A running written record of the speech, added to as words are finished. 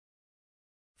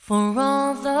For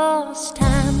all those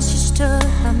times you stood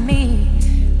by me,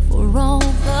 for all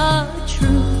the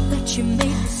truth that you made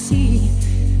me see,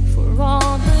 for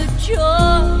all the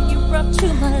joy you brought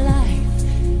to my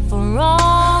life, for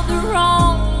all the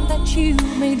wrong that you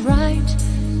made right,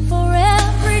 for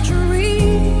every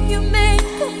dream you made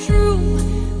come true,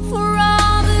 for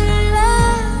all the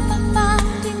love I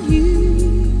found in you,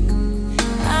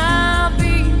 I'll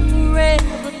be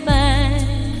forever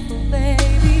thankful,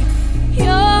 baby.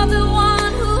 You're the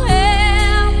one who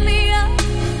held me up,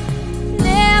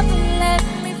 never let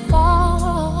me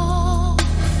fall.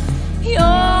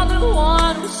 You're the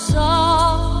one who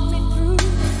saw me through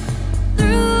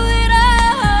it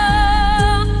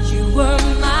all. You were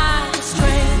my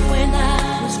strength when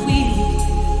I was weak.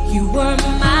 You were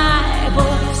my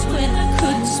voice when I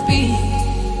couldn't speak.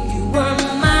 You were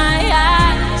my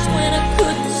eyes when I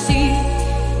couldn't see.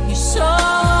 You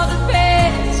saw the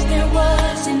best there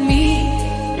was in me,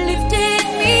 lifted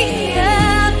me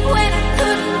up when I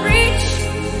couldn't reach.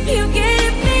 You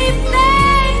gave me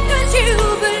faith 'cause you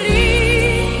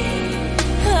believe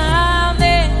I'm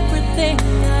everything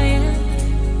I am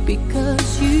because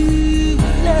you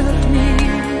loved me.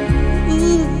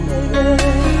 Ooh,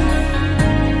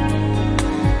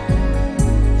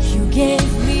 you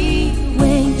gave me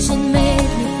wings and made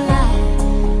me fly.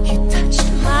 You touched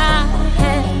my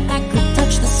hand, I could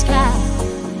touch the sky.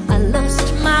 I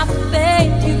lost my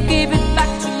faith, you gave it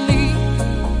back to me.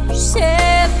 You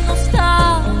said no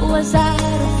star was out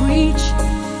of reach.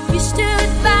 You stood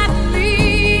by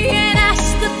me and I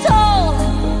stood tall.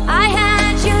 I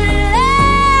had your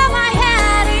love, I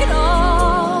had it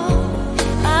all.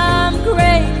 I'm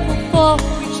grateful for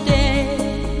each day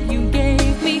you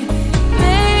gave me.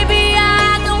 Maybe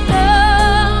I don't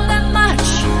know that much,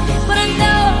 but I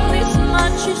know this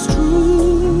much is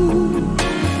true.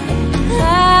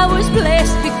 I was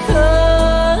blessed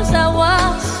because I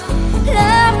was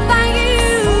loved by you.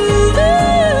 You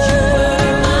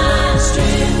were my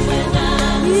strength when I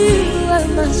was weak. You were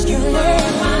my strength. You were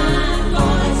my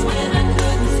voice when I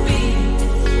couldn't speak.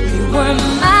 You were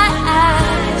my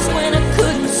eyes when I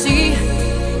couldn't see.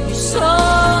 You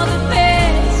saw the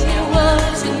best there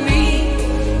was in me,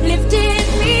 lifted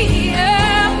me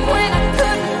up when I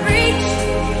couldn't reach.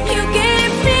 You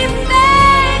gave me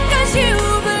faith 'cause you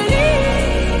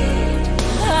believed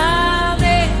I'm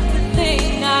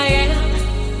everything I am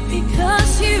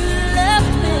because you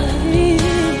loved me.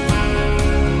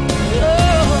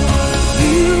 Oh,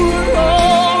 you were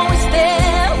always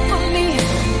there for me,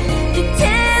 the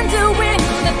tender wind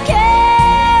that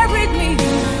carried me,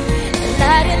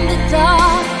 light in the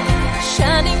dark,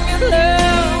 shining your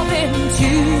love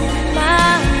into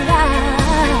my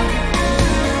life.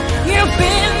 You've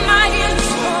been my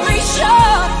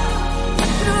inspiration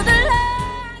through the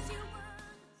lies you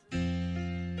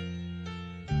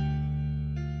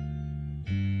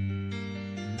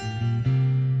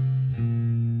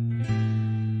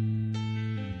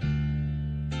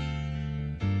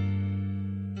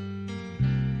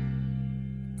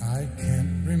I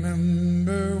can't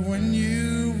remember when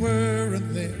you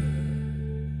weren't there,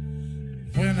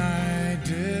 when I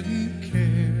didn't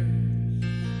care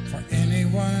for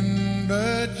anyone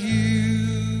but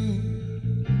you.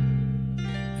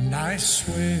 And I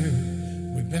swear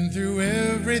we've been through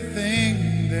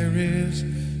everything there is.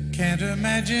 Can't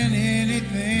imagine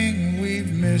anything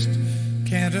we've missed.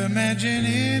 Can't imagine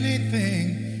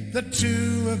anything the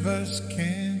two of us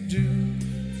can't do.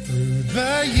 Through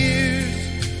the years,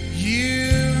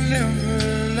 you've never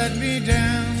let me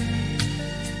down.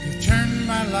 You've turned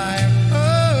my life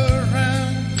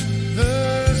around.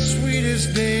 The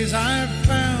sweetest days I've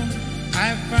found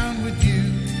with you.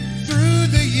 Through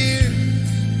the years,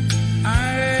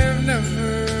 I've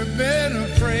never been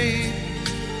afraid.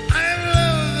 I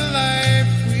love the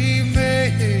life we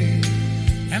made,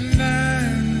 and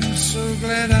I'm so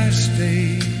glad I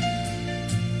stayed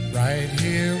right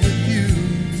here with you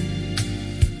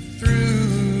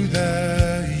through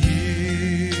the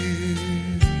years.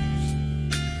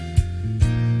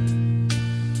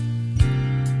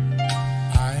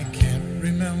 I can't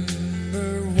remember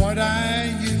what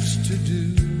I used to do,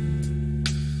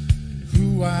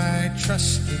 who I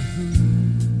trusted, who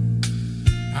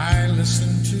I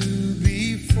listened to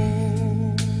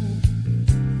before.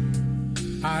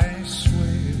 I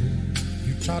swear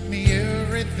you taught me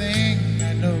everything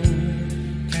I know.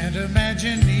 Can't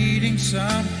imagine needing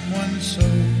someone so.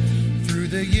 Through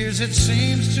the years it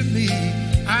seems to me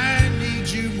I need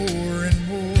you more and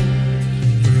more.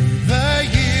 Through the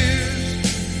years,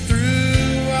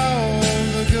 through all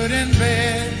the good and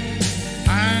bad,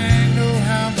 I know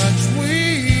how much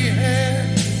we had.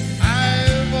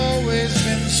 I've always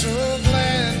been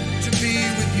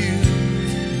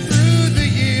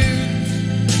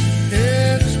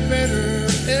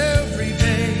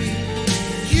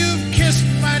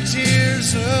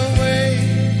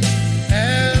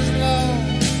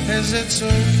says it's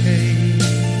okay.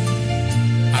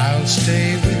 I'll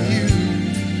stay with you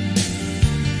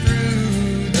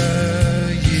through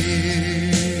the years.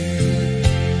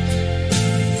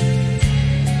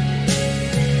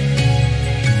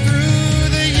 Through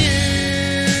the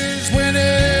years when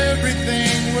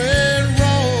everything went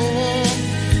wrong,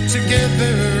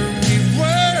 together we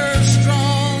were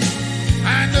strong.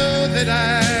 I know that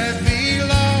I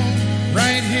belong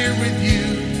right here with you.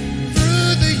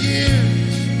 Through the years,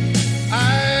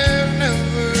 I've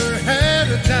never had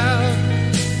a doubt.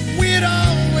 We'd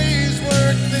always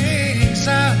work things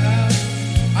out.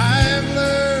 I've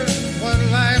learned what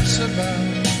life's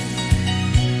about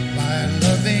by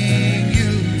loving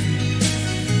you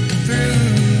through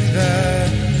the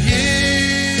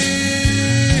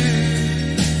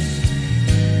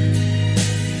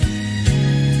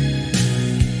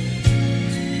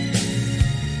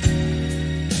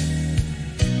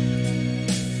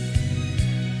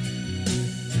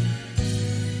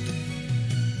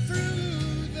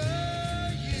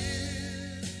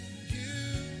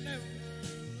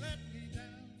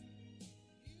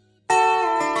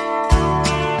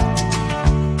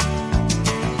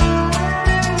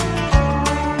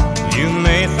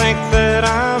that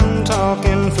I'm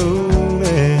talking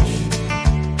foolish.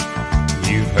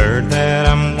 You've heard that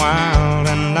I'm wild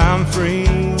and I'm free.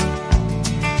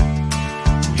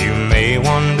 You may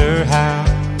wonder how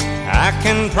I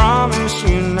can promise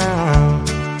you now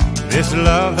this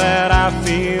love that I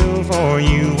feel for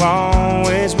you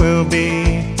always will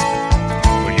be.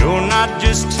 Well, you're not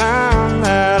just time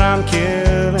that I'm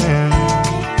killing.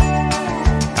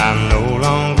 I'm no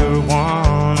longer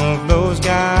one of those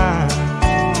guys.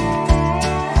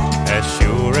 As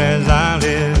sure as I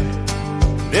live,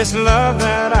 this love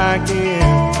that I give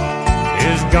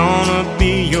is gonna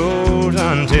be yours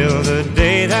until the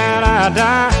day that I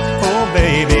die. Oh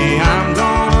baby, I'm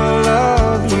gonna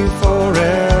love you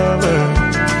forever,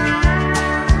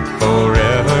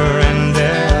 forever and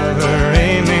ever,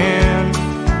 amen.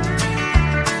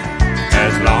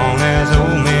 As long as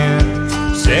old men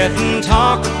sit and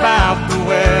talk about the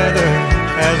weather,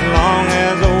 as long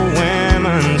as old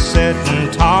women sit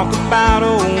and talk about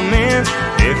old men.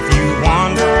 If you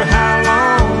wonder how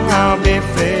long I'll be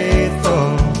faithful,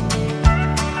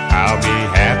 I'll be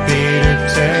happy to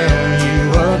tell you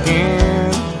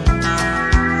again.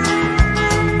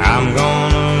 I'm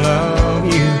gonna love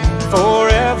you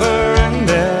forever and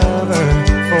ever,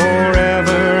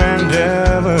 forever and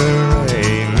ever,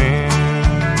 amen.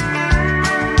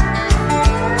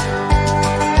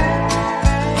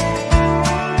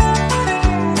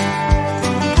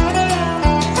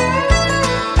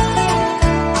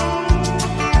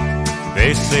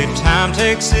 They say time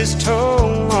takes its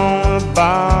toll on the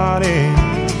body,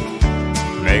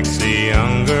 makes the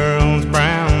young girl's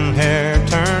brown hair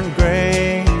turn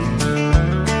gray.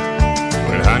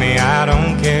 Well, honey, I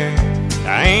don't care.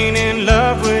 I ain't in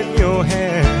love with your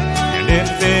hair. And if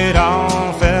it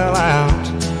all fell out,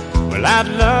 well, I'd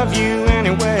love you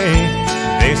anyway.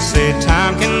 They say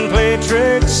time can play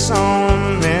tricks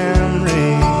on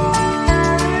memory,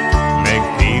 make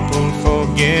people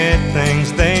forget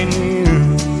things they knew.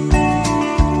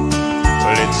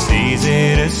 It's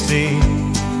easy to see,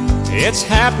 it's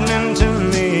happening to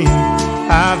me.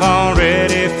 I've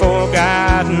already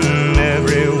forgotten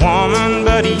every woman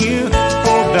but you.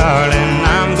 Oh darling,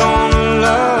 I'm gonna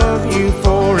love you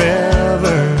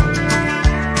forever,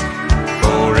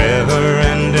 forever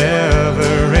and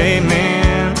ever,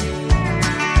 amen.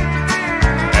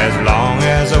 As long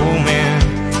as old men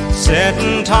sit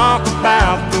and talk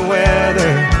about the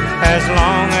weather, as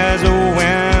long as old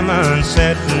women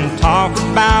sit and talk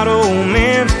about old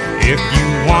men. If you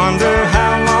wonder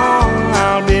how long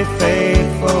I'll be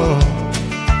faithful,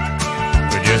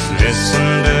 well, just listen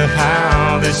to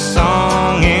how this song